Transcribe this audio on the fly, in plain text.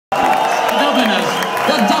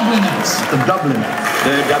Dubliners. The Dubliners.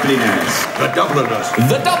 The Dubliners. The Dubliners.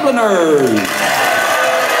 The Dubliners.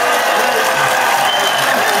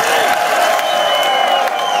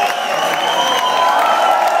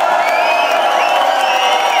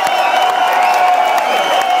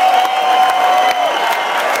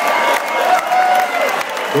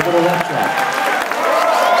 Over the left track.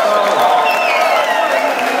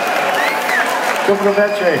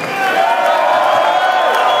 Dobroveče.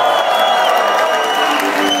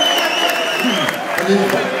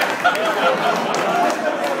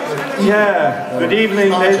 Yeah, good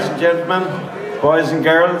evening, ladies and gentlemen, boys and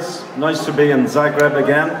girls. Nice to be in Zagreb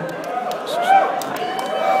again.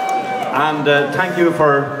 And thank you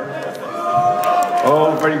for...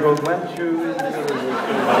 Oh, very good. Went you...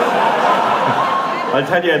 I'll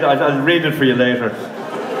tell you, I'll read it for you later.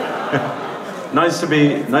 Nice to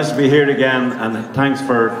be here again, and thanks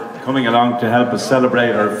for coming along to help us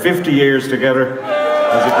celebrate our 50 years together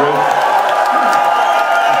as a group.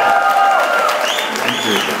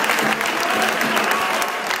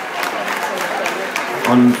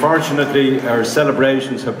 Unfortunately, our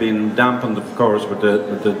celebrations have been dampened, of course, with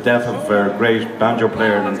the death of our great banjo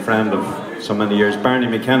player and friend of so many years, Barney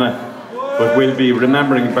McKenna. But we'll be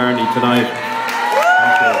remembering Barney tonight.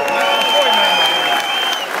 Thank you.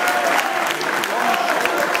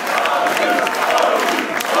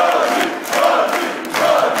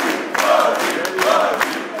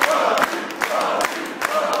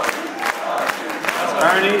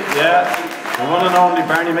 Barney, yeah, the one and only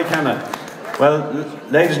Barney McKenna. Well,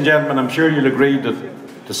 ladies and gentlemen, I'm sure you'll agree that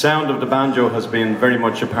the sound of the banjo has been very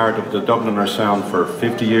much a part of the Dubliner sound for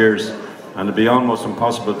 50 years, and it'd be almost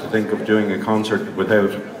impossible to think of doing a concert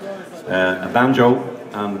without a banjo,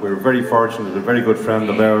 and we're very fortunate, a very good friend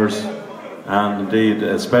of ours, and indeed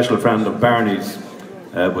a special friend of Barney's,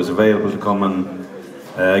 was available to come and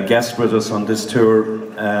guest with us on this tour.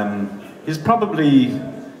 He's probably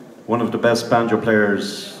one of the best banjo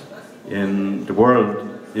players in the world,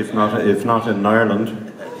 if not in Ireland.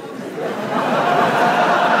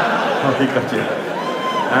 Oh, he got you.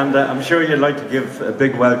 And I'm sure you'd like to give a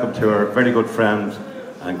big welcome to our very good friend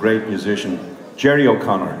and great musician, Jerry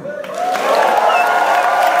O'Connor.